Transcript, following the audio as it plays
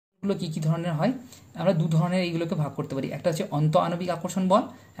গুলো কি কি ধরনের হয়, আমরা দু ধরনের এইগুলোকে ভাগ করতে পারি। একটা হচ্ছে অন্ত আণবিক আকর্ষণ বল,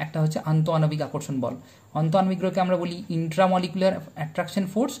 একটা হচ্ছে আন্ত আণবিক আকর্ষণ বল। অন্ত আণবিকগুলোকে আমরা বলি ইন্ট্রামলিকুলার অ্যাট্রাকশন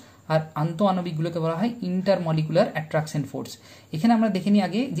ফোর্স, আর আন্ত আণবিকগুলোকে বলা হয় ইন্টারমলিকুলার অ্যাট্রাকশন ফোর্স। এখানে আমরা দেখে নিই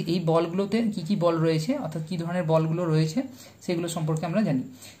আগে যে এই বলগুলোতে কি কি বল রয়েছে, অর্থাৎ কি ধরনের বলগুলো রয়েছে সেগুলো সম্পর্কে আমরা জানি।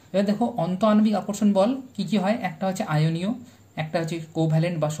 এবার দেখো অন্ত আণবিক আকর্ষণ বল কি কি হয়, একটা হচ্ছে আয়নীয়, একটা হচ্ছে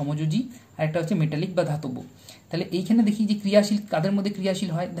কোভ্যালেন্ট বা সমযোজী, আর একটা হচ্ছে মেটালিক বা ধাতব। তাহলে এইখানে দেখি যে ক্রিয়াশীল কাদের মধ্যে ক্রিয়াশীল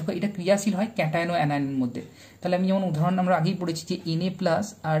হয়, দেখো এটা ক্রিয়াশীল হয় ক্যাটায়ন ও অ্যানায়নের মধ্যে। তাহলে আমি যেমন উদাহরণ আমরা আগেই পড়েছি যে Na+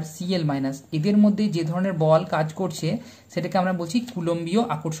 আর Cl- এদের মধ্যে যে ধরনের বল কাজ করছে সেটাকে আমরা বলছি কুলম্বীয়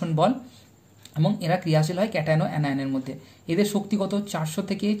আকর্ষণ বল, এবং এরা ক্রিয়াশীল হয় ক্যাটায়ন ও অ্যানায়নের মধ্যে। এদের শক্তি কত, 400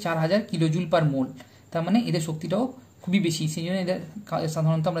 থেকে 4000 কিলোজুল পার মোল। তার মানে এদের শক্তিটাও খুবই বেশি, সেই জন্য এদের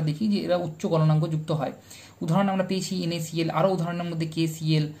সাধারণত আমরা দেখি যে এরা উচ্চ গলনাঙ্ক যুক্ত হয়। উদাহরণ আমরা পেয়েছি NaCl, আরও উদাহরণের মধ্যে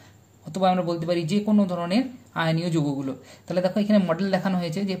KCl, অথবা আমরা বলতে পারি যে কোনো ধরনের আয়নীয় যৌগগুলো। তাহলে দেখো এখানে মডেল দেখানো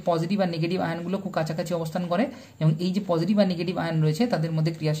হয়েছে যে পজিটিভ আর নেগেটিভ আয়নগুলো খুব কাছাকাছি অবস্থান করে, এবং এই যে পজিটিভ আর নেগেটিভ আয়ন রয়েছে তাদের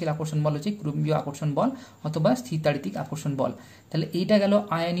মধ্যে ক্রিয়াশীল আকর্ষণ বল হচ্ছে কুলম্বীয় আকর্ষণ বল অথবা স্থিরতাড়িতিক আকর্ষণ বল। তাহলে এইটা গেল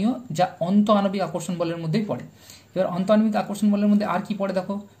আয়নীয়, যা অন্ত আণবিক আকর্ষণ বলের মধ্যেই পড়ে। এবার অন্ত আণবিক আকর্ষণ বলের মধ্যে আর কি পড়ে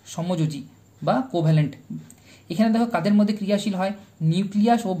দেখো, সমযোজী বা কোভ্যালেন্ট। এখানে দেখো কাদের মধ্যে ক্রিয়াশীল হয়,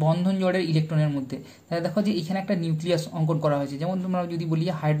 নিউক্লিয়াস ও বন্ধন জোড়ের ইলেকট্রনের মধ্যে। তাহলে দেখো যে এখানে একটা নিউক্লিয়াস অঙ্কন করা হয়েছে, যেমন তোমরা যদি বলি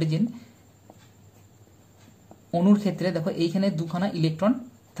হাইড্রোজেন অণুর ক্ষেত্রে দেখো এইখানে দুখানা ইলেকট্রন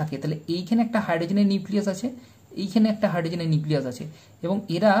থাকে, তাহলে এইখানে একটা হাইড্রোজেনের নিউক্লিয়াস আছে, এইখানে একটা হাইড্রোজেনের নিউক্লিয়াস আছে, এবং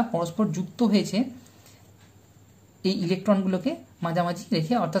এরা পরস্পর যুক্ত হয়েছে এই ইলেকট্রনগুলোকে মাঝামাঝি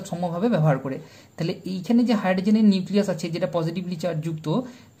রেখে, অর্থাৎ সমভাবে ব্যবহার করে। তাহলে এইখানে যে হাইড্রোজেনের নিউক্লিয়াস আছে যেটা পজিটিভলি চার্জ যুক্ত,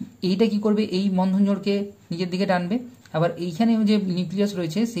 এইটা কি করবে, এই বন্ধন জোড়কে নিজের দিকে টানবে। আবার এইখানে যে নিউক্লিয়াস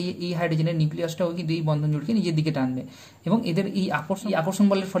রয়েছে সেই এই হাইড্রোজেনের নিউক্লিয়াসটাও কিন্তু এই বন্ধন জোড়কে নিজের দিকে টানবে, এবং এদের এই আকর্ষণ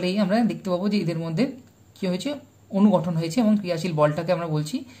বলের ফলেই আমরা দেখতে পাবো যে এদের মধ্যে কি হয়েছে, অনুগঠন হয়েছে, এবং ক্রিয়াশীল বলটাকে আমরা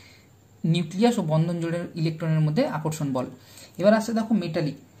বলছি নিউক্লিয়াস ও বন্ধন জোড়ের ইলেকট্রনের মধ্যে আকর্ষণ বল। এবার আসছে দেখো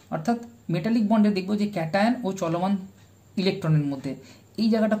মেটালিক, অর্থাৎ মেটালিক বন্ডে দেখবো যে ক্যাটায়ন ও চলমান ইলেকট্রনের মধ্যে। এই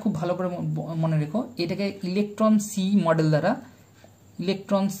জায়গাটা খুব ভালো করে মনে রেখো, এটাকে ইলেকট্রন সি মডেল দ্বারা,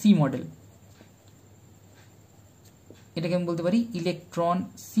 ইলেকট্রন সি মডেল, এটাকে আমি বলতে পারি ইলেকট্রন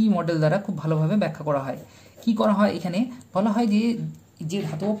সি মডেল দ্বারা খুব ভালোভাবে ব্যাখ্যা করা হয়। কি করা হয়, এখানে বলা হয় যে যে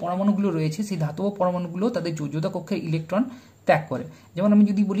ধাতব পরমাণুগুলো রয়েছে সেই ধাতব পরমাণুগুলো তাদের যোজ্যতা কক্ষের ইলেকট্রন ত্যাগ করে। যেমন আমি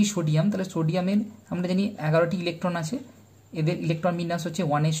যদি বলি সোডিয়াম, তাহলে সোডিয়ামের আমরা জানি 11টি ইলেকট্রন আছে, এদের ইলেকট্রন বিন্যাস হচ্ছে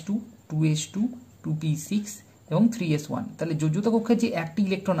 1s2, 2s2, 2p6 এবং 3s1। তাহলে যোজ্যতা কক্ষের যে একটি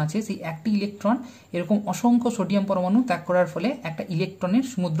ইলেকট্রন আছে সেই একটি ইলেকট্রন এরকম অসংখ্য সোডিয়াম পরমাণু ত্যাগ করার ফলে একটা ইলেকট্রনের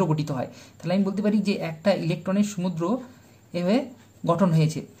সমুদ্র গঠিত হয়। তাহলে আমি বলতে পারি যে একটা ইলেকট্রনের সমুদ্র এভাবে গঠন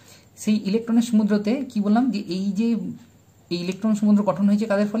হয়েছে। সেই ইলেকট্রনের সমুদ্রতে কি বললাম যে এই ইলেকট্রন সমুদ্র গঠন হয়েছে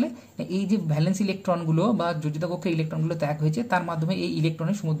কাদের ফলে, এই যে ভ্যালেন্স ইলেকট্রনগুলো বা যোজ্যতা কক্ষের ইলেকট্রনগুলো ত্যাগ হয়েছে তার মাধ্যমে এই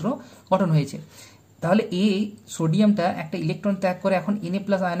ইলেকট্রনের সমুদ্র গঠন হয়েছে। তাহলে এই সোডিয়ামটা একটা ইলেকট্রন ত্যাগ করে এখন Na+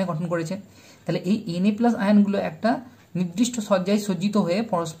 আয়নে গঠন করেছে। তাহলে এই Na+ আয়নগুলো একটা নির্দিষ্ট সজ্জায় সজ্জিত হয়ে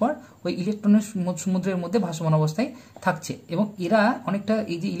পরস্পর ওই ইলেকট্রনের সমুদ্রের মধ্যে ভাসমান অবস্থায় থাকছে, এবং এরা অনেকটা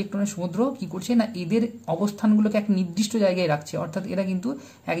এই যে ইলেকট্রনের সমুদ্র কি করছে না, এদের অবস্থানগুলোকে এক নির্দিষ্ট জায়গায় রাখছে, অর্থাৎ এরা কিন্তু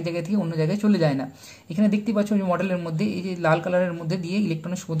এক জায়গা থেকে অন্য জায়গায় চলে যায় না। এখানে দেখতে পাচ্ছ যে মডেলের মধ্যে এই যে লাল কালারের মধ্যে দিয়ে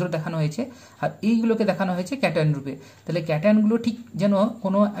ইলেকট্রনের সমুদ্র দেখানো হয়েছে, আর এইগুলোকে দেখানো হয়েছে ক্যাটায়ন রূপে। তাহলে ক্যাটায়নগুলো ঠিক যেন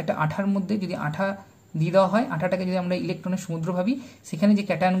কোনো একটা আঠার মধ্যে যদি আঠা দিয়ে দেওয়া হয়, আঠাটাকে যদি আমরা ইলেকট্রনের সমুদ্র ভাবি, সেখানে যে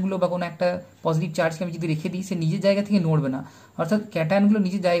ক্যাটায়নগুলো বা কোনো একটা পজিটিভ চার্জকে আমি যদি রেখে দিই, সে নিজের জায়গা থেকে নড়বে না, অর্থাৎ ক্যাটায়নগুলো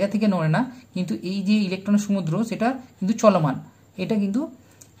নিজের জায়গা থেকে নড়ে না, কিন্তু এই যে ইলেকট্রনের সমুদ্র সেটা কিন্তু চলমান, এটা কিন্তু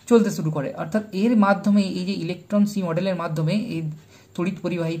চলতে শুরু করে। অর্থাৎ এর মাধ্যমে এই যে ইলেকট্রন সি মডেলের মাধ্যমে এই তড়িৎ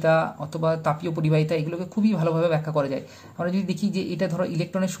পরিবাহিতা অথবা তাপীয় পরিবাহিতা এগুলোকে খুবই ভালোভাবে ব্যাখ্যা করা যায়। আমরা যদি দেখি যে এটা ধরো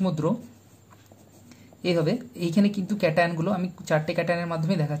ইলেকট্রনের সমুদ্র এইভাবে, এইখানে কিন্তু ক্যাটায়নগুলো আমি 4টে ক্যাটায়নের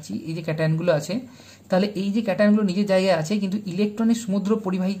মাধ্যমে দেখাচ্ছি, এই যে ক্যাটায়নগুলো আছে, তাহলে এই যে ক্যাটায়নগুলো নিজের জায়গায় আছে, কিন্তু ইলেকট্রনের সমুদ্র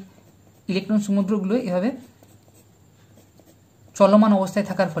পরিবাহী ইলেকট্রন সমুদ্রগুলো এভাবে চলমান অবস্থায়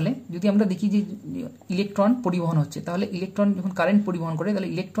থাকার ফলে যদি আমরা দেখি যে ইলেকট্রন পরিবহন হচ্ছে, তাহলে ইলেকট্রন যখন কারেন্ট পরিবহন করে তাহলে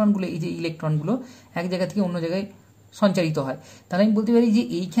ইলেকট্রনগুলো এই যে ইলেকট্রনগুলো এক জায়গা থেকে অন্য জায়গায় সঞ্চারিত হয়। তাহলে আমি বলতে পারি যে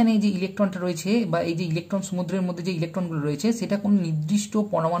এইখানে যে ইলেকট্রনটা রয়েছে বা এই যে ইলেকট্রন সমুদ্রের মধ্যে যে ইলেকট্রনগুলো রয়েছে সেটা কোনো নির্দিষ্ট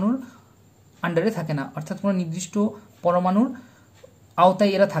পরমাণুর আন্ডারে থাকে না, অর্থাৎ কোনো নির্দিষ্ট পরমাণুর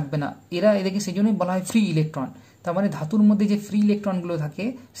আওতায় এরা থাকবে না, এরা এদেরকে সেই জন্যই বলা হয় ফ্রি ইলেকট্রন। তার মানে ধাতুর মধ্যে যে ফ্রি ইলেকট্রনগুলো থাকে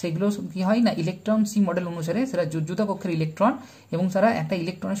সেগুলো কি হয় না, ইলেকট্রন সি মডেল অনুসারে সেটা যোজ্যতা কক্ষের ইলেকট্রন, এবং তারা একটা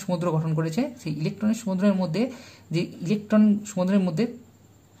ইলেকট্রনের সমুদ্র গঠন করেছে। সেই ইলেকট্রনের সমুদ্রের মধ্যে যে ইলেকট্রন সমুদ্রের মধ্যে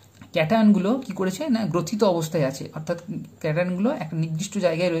ক্যাটায়নগুলো কি করেছে না গ্রথিত অবস্থায় আছে, অর্থাৎ ক্যাটায়নগুলো একটা নির্দিষ্ট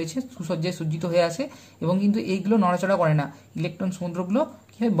জায়গায় রয়েছে, সুসজ্জায় সজ্জিত হয়ে আছে এবং কিন্তু এইগুলো নড়াচড়া করে না, ইলেকট্রন সমুদ্রগুলো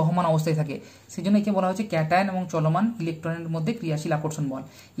কি হয় বহমান অবস্থায় থাকে। সেই জন্য একে বলা হচ্ছে ক্যাটায়ন এবং চলমান ইলেকট্রনের মধ্যে ক্রিয়াশীল আকর্ষণ বল।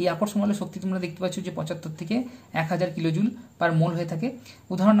 এই আকর্ষণ বলের শক্তি তোমরা দেখতে পাচ্ছ যে 75 থেকে 1000 কিলোজুল পার মোল হয়ে থাকে।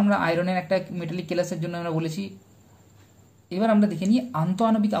 উদাহরণ আমরা আয়রনের একটা মেটালিক কেলাসের জন্য আমরা বলেছি। এবার আমরা দেখে নিই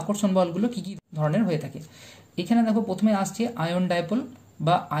আন্তঃআণবিক আকর্ষণ বলগুলো কি কি ধরনের হয়ে থাকে। এখানে দেখো প্রথমে আসছে আয়ন ডাইপোল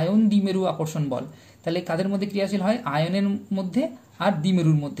বা আয়ন দ্বিমেরু আকর্ষণ বল। তাহলে কাদের মধ্যে ক্রিয়াশীল হয়? আয়নের মধ্যে আর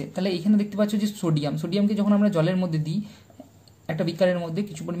দ্বিমেরুর মধ্যে। তাহলে এখানে দেখতে পাচ্ছ যে সোডিয়ামকে যখন আমরা জলের মধ্যে দিই, একটা বিকারের মধ্যে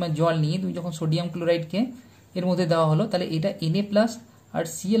কিছু পরিমাণ জল নিয়ে তুমি যখন সোডিয়াম ক্লোরাইডকে এর মধ্যে দেওয়া হলো, তাহলে এটা Na+ আর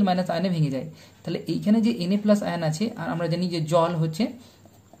Cl- আয়নে ভেঙে যায়। তাহলে এইখানে যে Na+ আয়ন আছে, আর আমরা জানি যে জল হচ্ছে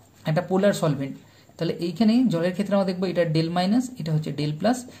একটা পোলার সলভেন্ট, তাহলে এইখানে জলের ক্ষেত্রে আমরা দেখবো এটা ডেল-, এটা হচ্ছে ডেল+,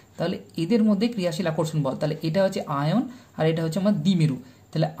 তাহলে এদের মধ্যে ক্রিয়াশীল আকর্ষণ বল, তাহলে এটা হচ্ছে আয়ন আর এটা হচ্ছে আমার দ্বিমেরু।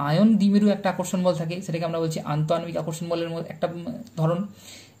 তাহলে আয়ন দ্বিমেরু একটা আকর্ষণ বল থাকে, সেটাকে আমরা বলছি আন্তঃআণবিক আকর্ষণ বলের একটা ধরন।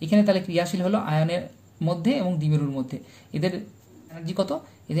 এখানে তাহলে ক্রিয়াশীল হলো আয়নের মধ্যে এবং দ্বিমেরুর মধ্যে। এদের এনার্জি কত?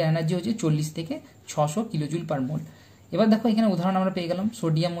 এদের এনার্জি হচ্ছে 40 থেকে 600 কিলোজুল পার মোল। এবার দেখো এখানে উদাহরণ আমরা পেয়ে গেলাম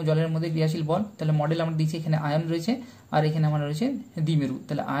সোডিয়াম ও জলের মধ্যে ক্রিয়াশীল বল। তাহলে মডেল আমরা দিচ্ছি, এখানে আয়ন রয়েছে আর এখানে আমার রয়েছে দ্বিমেরু।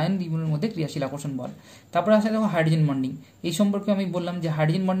 তাহলে আয়ন দ্বিমেরুর মধ্যে ক্রিয়াশীল আকর্ষণ বল। তারপরে আসে দেখো হাইড্রোজেন বন্ডিং। এই সম্পর্কে আমি বললাম যে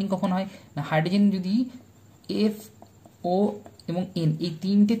হাইড্রোজেন বন্ডিং কখন হয় না, হাইড্রোজেন যদি F, O এবং N এই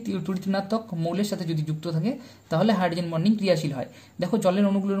তিনটে তড়িৎ ঋণাত্মক মৌলের সাথে যদি যুক্ত থাকে তাহলে হাইড্রোজেন বন্ডিং ক্রিয়াশীল হয়। দেখো জলের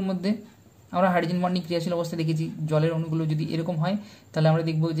অণুগুলোর মধ্যে আমরা হাইড্রোজেন বন্ডিং ক্রিয়াশীল অবস্থা দেখেছি। জলের অণুগুলো যদি এরকম হয় তাহলে আমরা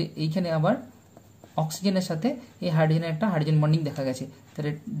দেখব যে এইখানে আবার অক্সিজেনের সাথে এই হাইড্রোজেনের একটা হাইড্রোজেন বন্ডিং দেখা গেছে।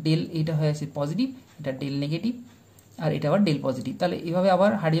 তাহলে ডেল এইটা হয়ে আছে পজিটিভ, এটা ডেল নেগেটিভ আর এটা আবার ডেল পজিটিভ। তাহলে এভাবে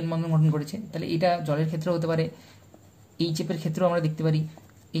আবার হাইড্রোজেন বন্ডিং গঠন করেছে। তাহলে এটা জলের ক্ষেত্রে হতে পারে, এইচএফের ক্ষেত্রেও আমরা দেখতে পারি।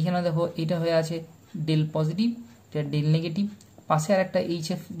 এখানে দেখো এটা হয়ে আছে ডেল পজিটিভ, এটা ডেল নেগেটিভ, পাশে আর একটা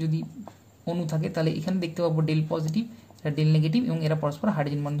এইচএফ যদি অণু থাকে তাহলে এখানে দেখতে পাবো ডেল পজিটিভ, এটা ডেল নেগেটিভ এবং এরা পরস্পর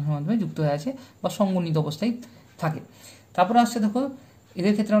হাইড্রোজেন বন্ডের মাধ্যমে যুক্ত হয়ে আছে বা সংগঠিত অবস্থায় থাকে। তারপরে আসছে দেখো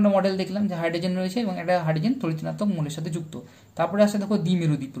এদের ক্ষেত্রে আমরা মডেল দেখলাম যে হাইড্রোজেন রয়েছে এবং একটা হাইড্রোজেন তড়িৎ ঋণাত্মক মৌলের সাথে যুক্ত। তারপরে আসছে দেখো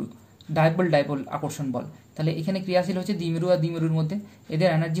দ্বিমেরু ডাইপোল আকর্ষণ বল। তাহলে এখানে ক্রিয়াশীল হচ্ছে দ্বিমেরু আর দ্বিমেরুর মধ্যে, এদের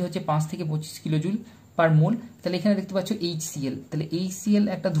এনার্জি হচ্ছে 5 থেকে 25 কিলোজুল পার মোল। তাহলে এখানে দেখতে পাচ্ছ HCl, তাহলে HCl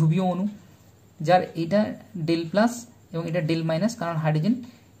একটা ধ্রুবীয় অণু যার এটা ডেল+ এবং এটা ডেল-, কারণ হাইড্রোজেন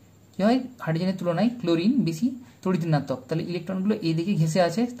কি হয় হাইড্রোজেনের তুলনায় ক্লোরিন বেশি তড়িৎ ঋণাত্মক। তাহলে ইলেকট্রনগুলো এইদিকে ঘেঁষে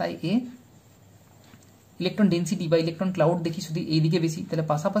আছে, তাই ইলেকট্রন ডেন্সিটি বা ইলেকট্রন ক্লাউড দেখি শুধু এইদিকে বেশি। তাহলে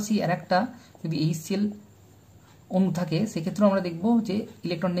পাশাপাশি আর একটা যদি HCl অণু থাকে সেক্ষেত্রেও আমরা দেখব যে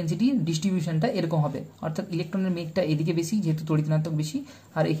ইলেকট্রন ডেন্সিটি ডিস্ট্রিবিউশনটা এরকম হবে, অর্থাৎ ইলেকট্রনের মেঘটা এদিকে বেশি যেহেতু তড়িৎ ঋণাত্মক বেশি,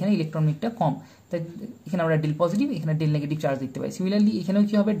 আর এখানে ইলেকট্রন মেঘটা কম, তাই এখানে আমরা ডেল পজিটিভ, এখানে ডেল নেগেটিভ চার্জ দেখতে পাই। সিমিলারলি এখানেও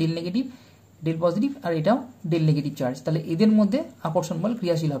কি হবে ডেল নেগেটিভ, ডেল পজিটিভ আর এটাও ডেল নেগেটিভ চার্জ। তাহলে এদের মধ্যে আকর্ষণ বল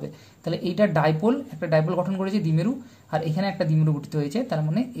ক্রিয়াশীল হবে। তাহলে এইটা ডাইপোল, একটা ডাইপোল গঠন করেছে দ্বিমেরু, আর এখানে একটা দ্বিমেরু গঠিত হয়েছে, তার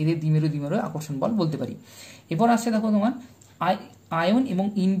মানে এদের দ্বিমেরু আকর্ষণ বল বলতে পারি। এরপর আসছে দেখো তোমার আয়ন এবং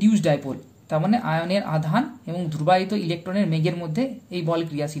ইনডিউসড ডাইপোল, তার মানে আয়নের আধান এবং ধ্রুবায়িত ইলেকট্রনের মেঘের মধ্যে এই বল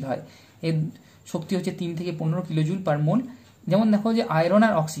ক্রিয়াশীল হয়। এর শক্তি হচ্ছে 3 থেকে 15 কিলোজুল পার মোল। যেমন দেখো যে আয়রন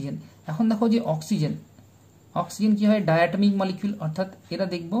আর অক্সিজেন, এখন দেখো যে অক্সিজেন কি হয় ডায়াটমিক মলিকিউল, অর্থাৎ এরা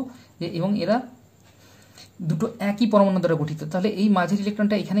দেখবো যে এবং এরা দুটো একই পরমাণু দ্বারা গঠিত। তাহলে এই মাঝের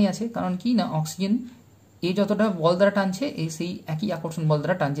ইলেকট্রনটা এখানেই আছে, কারণ কি না অক্সিজেন এই যতটা বল দ্বারা টানছে এই সেই একই আকর্ষণ বল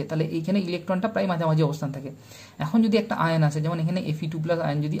দ্বারা টানছে, তাহলে এইখানে ইলেকট্রনটা প্রায় মাঝামাঝি অবস্থান থাকে। এখন যদি একটা আয়ন আসে, যেমন এখানে Fe2+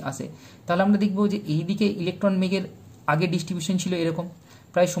 আয়ন যদি আসে, তাহলে আমরা দেখবো যে এই দিকে ইলেকট্রন মেঘের আগে ডিস্ট্রিবিউশন ছিল এরকম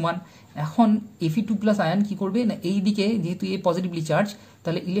প্রায় সমান। এখন Fe2+ আয়ন কি করবে না এই দিকে যেহেতু এ পজিটিভলি চার্জ,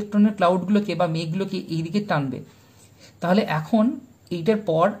 তাহলে ইলেকট্রনের ক্লাউডগুলোকে বা মেঘগুলোকে এই দিকে টানবে। তাহলে এখন এইটার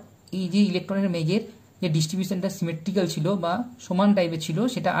পর এই যে ইলেকট্রনের মেঘের যে ডিস্ট্রিবিউশনটা সিমেট্রিক্যাল ছিল বা সমান টাইপের ছিল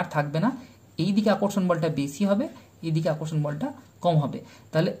সেটা আর থাকবে না, এই দিকে আকর্ষণ বলটা বেশি হবে, এই দিকে আকর্ষণ বলটা কম হবে।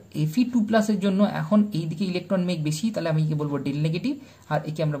 তাহলে Fe2+ এর জন্য এখন এই দিকে ইলেকট্রন মেঘ বেশি, তাহলে আমি একে বলবো ডেল নেগেটিভ আর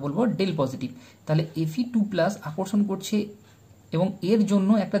একে আমরা বলবো ডেল পজিটিভ। তাহলে Fe2+ আকর্ষণ করছে এবং এর জন্য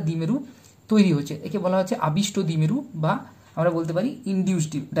একটা দ্বিমেরু তৈরি হচ্ছে, একে বলা হচ্ছে আবিষ্ট দ্বিমেরু বা আমরা বলতে পারি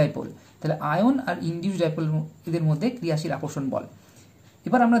ইনডিউসড ডাইপোল। তাহলে আয়ন আর ইনডিউসড ডাইপোল এদের মধ্যে ক্রিয়াশীল আকর্ষণ বল।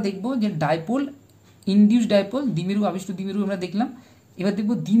 এবার আমরা দেখব যে ডাইপোল, ইনডিউসড ডাইপোল, দ্বিমেরু আবিষ্ট দ্বিমেরু আমরা দেখলাম। এবার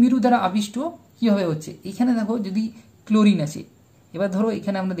দেখব দ্বিমেরু দ্বারা আবিষ্ট কিভাবে হচ্ছে। এখানে দেখো যদি ক্লোরিন আছে, এবার ধরো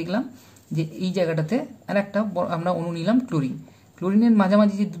এখানে আমরা দেখলাম যে এই জায়গাটাতে আর একটা আমরা অণু নিলাম ক্লোরিনের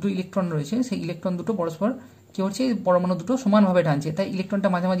মাঝামাঝি যে দুটো ইলেকট্রন রয়েছে সেই ইলেকট্রন দুটো পরস্পর কি হচ্ছে পরমাণু দুটো সমানভাবে টানছে, তাই ইলেকট্রনটা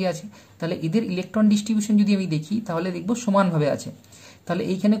মাঝামাঝি আছে। তাহলে এদের ইলেকট্রন ডিস্ট্রিবিউশন যদি আমি দেখি তাহলে দেখবো সমানভাবে আছে, তাহলে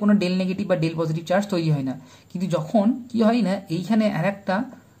এইখানে কোনো ডেল নেগেটিভ বা ডেল পজিটিভ চার্জ তৈরি হয় না। কিন্তু যখন কি হয় না এইখানে আর একটা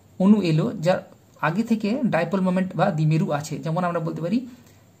অণু এলো যার আগে থেকে ডাইপোল মোমেন্ট বা দ্বিমেরু আছে, যেমন আমরা বলতে পারি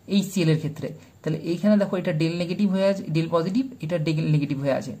HCl এর ক্ষেত্রে। তাহলে এইখানে দেখো এটা ডেল নেগেটিভ হয়ে আছে, ডেল পজিটিভ, এটা ডেল নেগেটিভ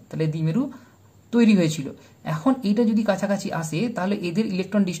হয়ে আছে, তাহলে দ্বিমেরু তৈরি হয়েছিল। এখন এটা যদি কাছাকাছি আসে তাহলে এদের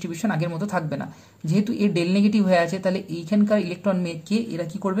ইলেকট্রন ডিস্ট্রিবিউশন আগের মতো থাকবে না, যেহেতু এর ডেল নেগেটিভ হয়ে আছে তাহলে এইখানকার ইলেকট্রন মেঘকে এরা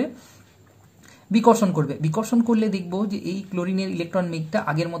কি করবে, বিকর্ষণ করবে। বিকর্ষণ করলে দেখবো যে এই ক্লোরিনের ইলেকট্রন মেঘটা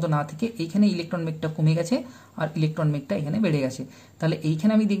আগের মতো না থেকে এইখানে ইলেকট্রন মেঘটা কমে গেছে আর ইলেকট্রন মেঘটা এখানে বেড়ে গেছে। তাহলে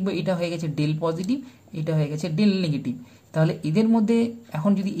এইখানে আমি দেখবো এটা হয়ে গেছে ডেল পজিটিভ, এটা হয়ে গেছে ডেল নেগেটিভ। তাহলে এদের মধ্যে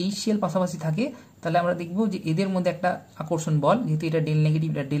এখন যদি HCl পাশাপাশি থাকে তাহলে আমরা দেখবো যে এদের মধ্যে একটা আকর্ষণ বল, যেহেতু এটা ডেল নেগেটিভ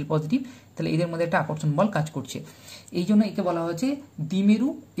এটা ডেল পজিটিভ, তাহলে এদের মধ্যে একটা আকর্ষণ বল কাজ করছে। এই জন্য একে বলা হয়েছে দ্বিমেরু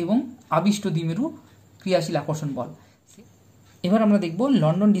এবং আবিষ্ট দ্বিমেরু ক্রিয়াশীল আকর্ষণ বল। এবার আমরা দেখব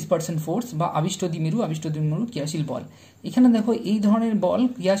লন্ডন ডিসপারশন ফোর্স বা আবিষ্ট দ্বিমেরু ক্রিয়াশীল বল। এখানে দেখো এই ধরনের বল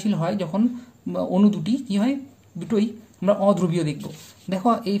ক্রিয়াশীল হয় যখন অণু দুটি কি হয়, দুটোই আমরা অধ্রুবীয় দেখব। দেখো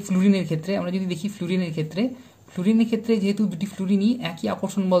এই ফ্লুরিনের ক্ষেত্রে আমরা যদি দেখি, ফ্লুরিনের ক্ষেত্রে যেহেতু দুটি ফ্লুরিনই একই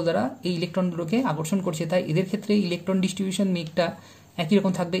আকর্ষণ বল দ্বারা এই ইলেকট্রনগুলোকে আকর্ষণ করছে, তাই এদের ক্ষেত্রে ইলেকট্রন ডিস্ট্রিবিউশন মেঘটা একই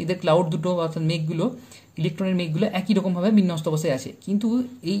রকম থাকবে। এদের ক্লাউড দুটো অর্থাৎ মেঘগুলো, ইলেকট্রনের মেঘগুলো একই রকমভাবে বিন্যস্ত অবস্থায় আছে, কিন্তু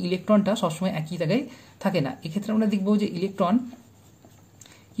এই ইলেকট্রনটা সবসময় একই জায়গায় থাকে না। এক্ষেত্রে আমরা দেখব যে ইলেকট্রন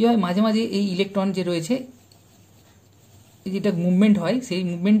কি হয়, মাঝে মাঝে এই ইলেকট্রন যে রয়েছে যেটা মুভমেন্ট হয়, সেই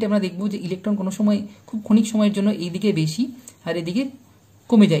মুভমেন্টে আমরা দেখব যে ইলেকট্রন কোনো সময় খুব ক্ষণিক সময়ের জন্য এইদিকে বেশি আর এদিকে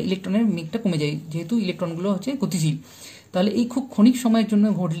কমে যায়, ইলেকট্রনের মেঘটা কমে যায়, যেহেতু ইলেকট্রনগুলো হচ্ছে গতিশীল। তাহলে এই খুব ক্ষণিক সময়ের জন্য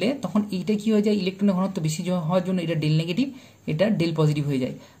ঘটলে তখন এইটা কি হয়ে যায়, ইলেকট্রনের ঘনত্ব বেশি হওয়ার জন্য এটা ডেল নেগেটিভ, এটা ডেল পজিটিভ হয়ে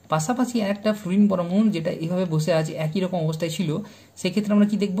যায়। পাশাপাশি একটা ফ্লুরিন পরমাণু যেটা এইভাবে বসে আছে একই রকম অবস্থায় ছিল, সেক্ষেত্রে আমরা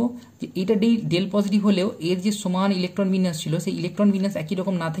কি দেখব যে এটা ডেল পজিটিভ হলেও এর যে সমান ইলেকট্রন বিন্যাস ছিল সেই ইলেকট্রন বিন্যাস একই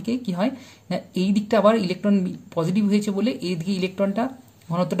রকম না থেকে কি হয় না, এই দিকটা আবার ইলেকট্রন পজিটিভ হয়েছে বলে এই দিকে ইলেকট্রনটা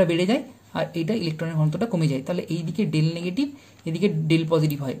ঘনত্বটা বেড়ে যায় আর এইটা ইলেকট্রনের ঘনত্বটা কমে যায়। তাহলে এই দিকে ডেল নেগেটিভ, এদিকে ডেল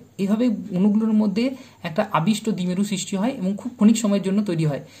পজিটিভ হয়। এইভাবে অণুগুলোর মধ্যে একটা আবিষ্ট দ্বিমেরু সৃষ্টি হয় এবং খুব ক্ষণিক সময়ের জন্য তৈরি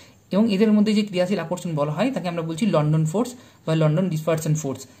হয়, এবং এদের মধ্যে যে ক্রিয়াশীল আকর্ষণ বলা হয় তাকে আমরা বলছি লন্ডন ফোর্স বা লন্ডন ডিসপারশন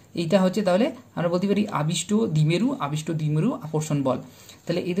ফোর্স। এইটা হচ্ছে তাহলে আমরা বলতে পারি আবিষ্ট দ্বিমেরু আকর্ষণ বল।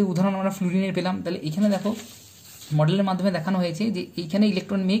 তাহলে এদের উদাহরণ আমরা ফ্লুরিনের পেলাম। তাহলে এখানে দেখো মডেলের মাধ্যমে দেখানো হয়েছে যে এইখানে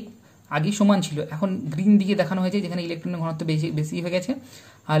ইলেকট্রন মেঘ আগে সমান ছিল, এখন গ্রিন দিকে দেখানো হয়েছে যেখানে ইলেকট্রনের ঘনত্ব বেশি হয়ে গেছে,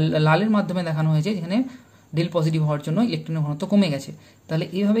 আর লালের মাধ্যমে দেখানো হয়েছে যেখানে ডেল পজিটিভ হওয়ার জন্য ইলেকট্রনের ঘনত্ব কমে গেছে। তাহলে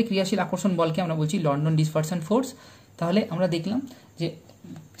এইভাবে ক্রিয়াশীল আকর্ষণ বলকে আমরা বলছি লন্ডন ডিসপারশন ফোর্স। তাহলে আমরা দেখলাম যে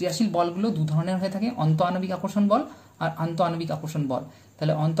ক্রিয়াশীল বলগুলো দু ধরনের হয়ে থাকে, অন্তঃআণবিক আকর্ষণ বল আর আন্তঃআণবিক আকর্ষণ বল।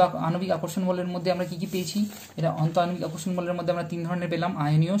 তাহলে আণবিক আকর্ষণ বলের মধ্যে আমরা কি কি পেয়েছি, এটা আণবিক আকর্ষণ বলের মধ্যে আমরা তিন ধরনের পেলাম,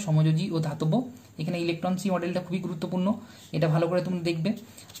 আয়নীয়, সমযোজী ও ধাতব। এখানে ইলেকট্রন সি মডেলটা খুবই গুরুত্বপূর্ণ, এটা ভালো করে তোমরা দেখবে।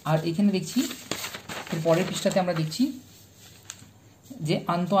 আর এখানে দেখছি এর পরের পৃষ্ঠাতে আমরা দেখছি যে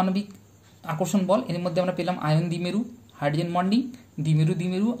আন্তঃআণবিক আকর্ষণ বল, এর মধ্যে আমরা পেলাম আয়ন দ্বিমেরু, হাইড্রোজেন বন্ডিং,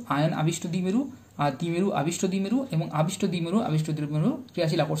 দ্বিমেরু, আয়ন আবিষ্ট দ্বিমেরু, আর দ্বিমেরু আবিষ্ট দ্বিমেরু এবং আবিষ্ট দ্বিমেরু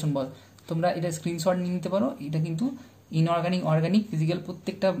ক্রিয়াশীল আকর্ষণ বল। তোমরা এটা স্ক্রিনশট নিয়ে নিতে পারো, এটা কিন্তু ইনঅর্গানিক, অর্গানিক, ফিজিক্যাল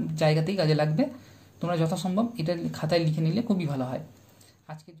প্রত্যেকটা জায়গাতেই কাজে লাগবে। তোমরা যথাসম্ভব এটা খাতায় লিখে নিলে খুবই ভালো হয়।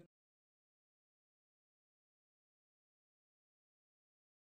 আজকের